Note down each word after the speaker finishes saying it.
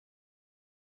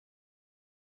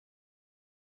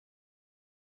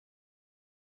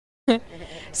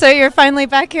So you're finally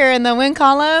back here in the win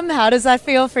column. How does that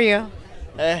feel for you?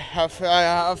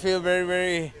 I feel very,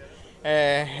 very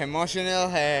emotional.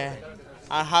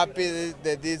 I'm happy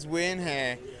that this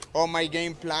win. All my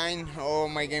game plan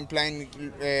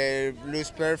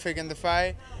looks perfect in the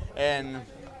fight, and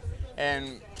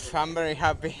and I'm very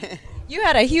happy. You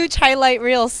had a huge highlight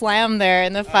reel slam there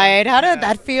in the fight. How did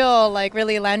that feel, like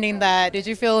really landing that? Did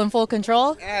you feel in full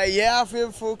control? Yeah, I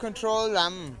feel full control.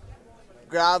 I'm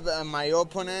grab my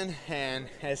opponent and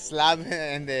slap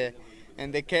in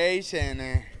the cage,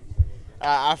 and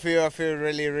I feel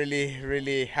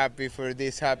really happy for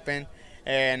this happen,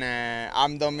 and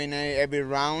I'm dominate every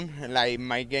round like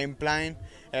my game plan.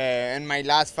 In my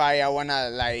last fight, I wanna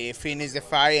like finish the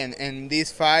fight, and in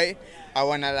this fight, I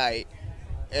wanna like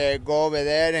go over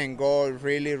there and go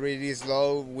really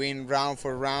slow, win round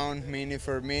for round, minute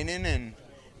for minute,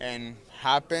 and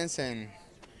happens, and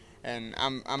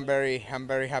I'm very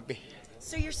happy.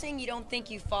 So you're saying you don't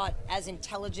think you fought as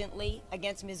intelligently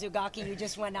against Mizugaki? You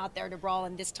just went out there to brawl,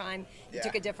 and this time you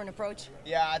took a different approach?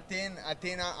 Yeah, I think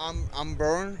I'm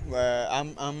burned.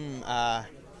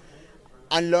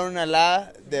 I learned a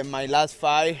lot. My last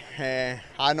fight.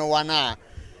 I don't wanna.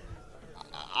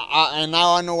 And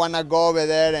now I don't wanna go over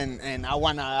there, and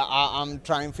I'm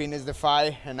trying to finish the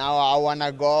fight, and now I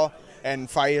wanna go and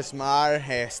fight smart,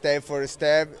 step for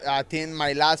step. I think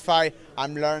my last fight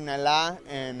I'm learning a lot,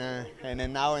 and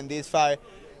then now in this fight,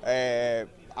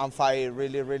 I'm fight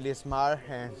really smart,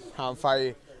 and I'm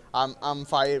fight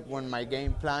with my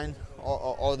game plan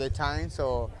all the time.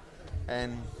 So,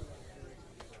 and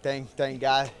thank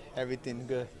God everything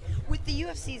good. With the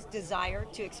UFC's desire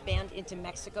to expand into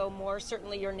Mexico more,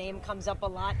 certainly your name comes up a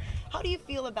lot. How do you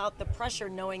feel about the pressure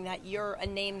knowing that you're a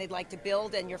name they'd like to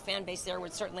build and your fan base there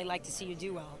would certainly like to see you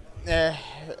do well?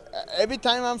 Every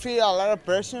time I feel a lot of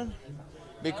pressure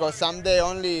because I'm the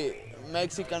only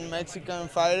Mexican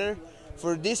fighter.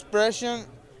 For this pressure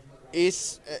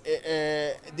this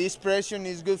pressure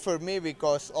is good for me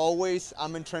because always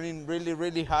I'm training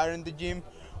really hard in the gym.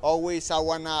 Always I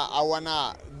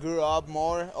wanna grow up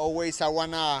more. Always I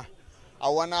wanna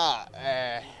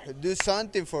do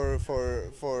something for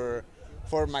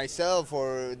myself,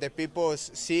 for the people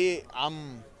see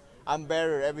I'm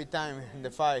better every time in the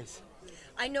fights.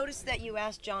 I noticed that you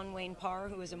asked John Wayne Parr,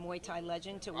 who is a Muay Thai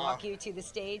legend, to walk you to the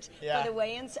stage Yeah. for the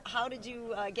weigh-ins. How did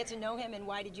you get to know him, and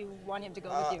why did you want him to go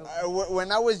with you?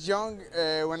 When I was young,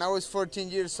 when I was 14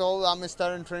 years old, I'm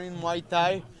starting training Muay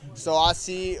Thai. So I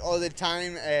see all the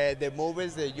time the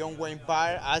movies, the John Wayne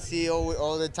Parr. I see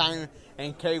all the time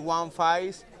in K1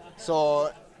 fights.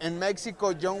 So in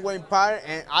Mexico, John Wayne Parr,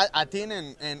 and I think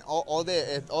in all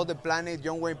the planet,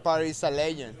 John Wayne Parr is a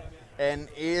legend, and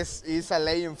is a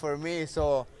legend for me.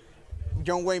 So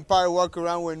John Wayne Parr walk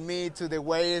around with me to the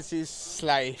ways is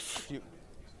like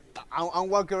I'm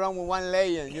walking around with one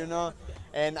legend, you know,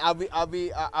 and I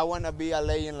want to be a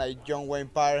legend like John Wayne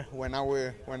Parr when I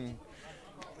will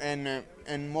and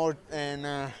more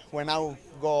and when I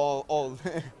go old.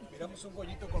 Miramos un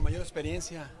pollito con mayor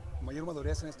experiencia, mayor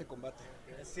madurez en este combate.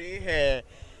 Sí,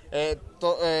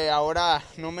 ahora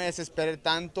no me desesperé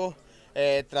tanto,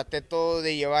 traté todo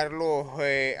de llevarlo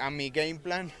a mi game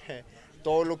plan,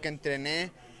 todo lo que entrené.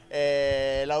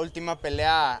 La última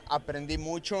pelea aprendí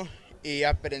mucho y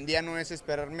aprendí a no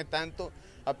desesperarme tanto,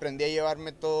 aprendí a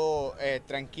llevarme todo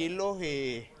tranquilo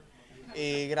y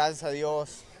gracias a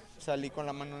Dios salí con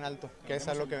la mano en alto, que es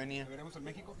a lo que venía. ¿Te veremos en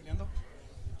México peleando?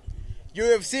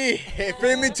 UFC,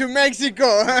 bring me to Mexico.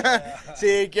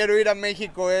 Sí, quiero ir a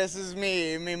México, ese es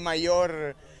mi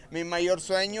mayor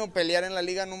sueño, pelear en la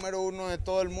liga número 1 de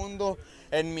todo el mundo,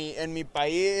 en mi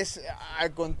país,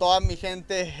 con toda mi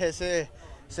gente. Ese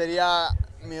sería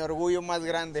mi orgullo más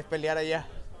grande, pelear allá.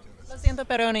 Lo siento,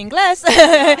 pero en inglés.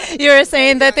 You were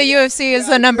saying that the UFC is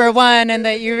the number one and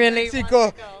that you really want to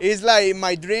Mexico go. is like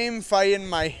my dream. Fight in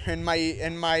my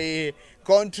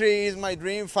country is my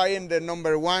dream. Fighting the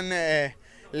number one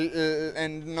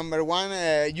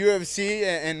UFC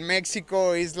in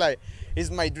Mexico is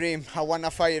my dream. I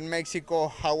wanna fight in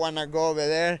Mexico. I wanna go over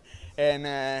there and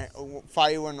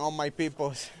fight with all my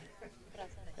peoples.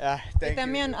 Thank you.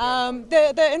 También,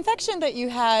 the infection that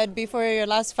you had before your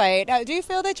last fight, do you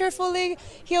feel that you're fully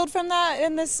healed from that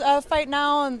in this fight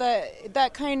now, and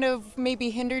that kind of maybe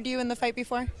hindered you in the fight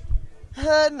before?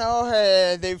 No,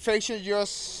 the infection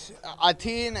just, I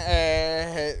think,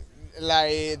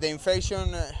 like the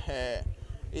infection,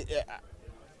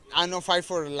 I don't fight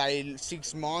for like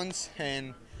 6 months,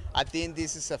 and I think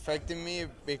this is affecting me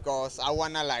because I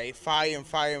wanna like fight.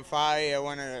 I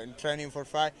wanna training for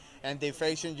fight, and the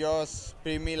infection just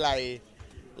bring me like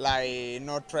like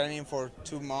not training for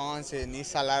 2 months. It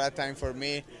needs a lot of time for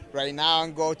me. Right now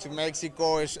I'm go to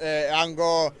Mexico. I'm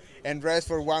go and rest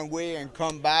for 1 week and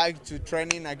come back to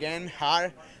training again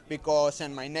hard, because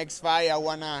in my next fight I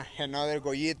wanna another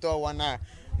gollito. I wanna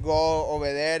go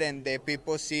over there and the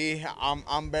people see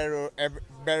I'm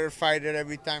better fighter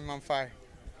every time I'm fight.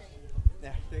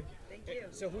 Yeah, thank you.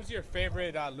 So who's your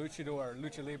favorite luchador,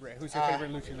 lucha libre? Who's your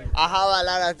favorite lucha libre? I have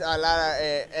a lot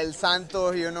of El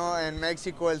Santo, you know, in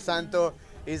Mexico. El Santo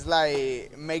is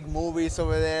like make movies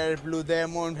over there. Blue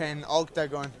Demon and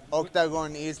Octagon.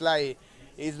 Octagon is like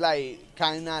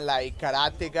kind of like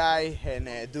karate guy and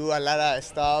do a lot of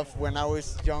stuff. When I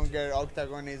was younger,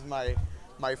 Octagon is my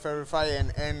favorite fight,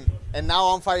 and now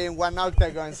I'm fighting one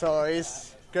Octagon, so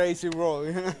it's crazy role.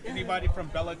 Anybody from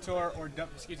Bellator or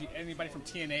anybody from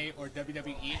TNA or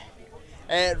WWE?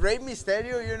 Rey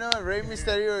Mysterio, you know, Rey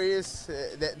Mysterio is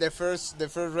the first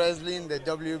wrestling, the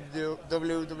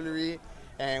WWE,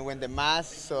 and when the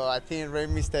mask. So I think Rey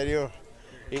Mysterio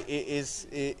is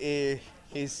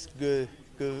good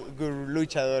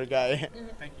luchador guy.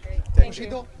 Thank you. Thank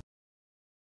you.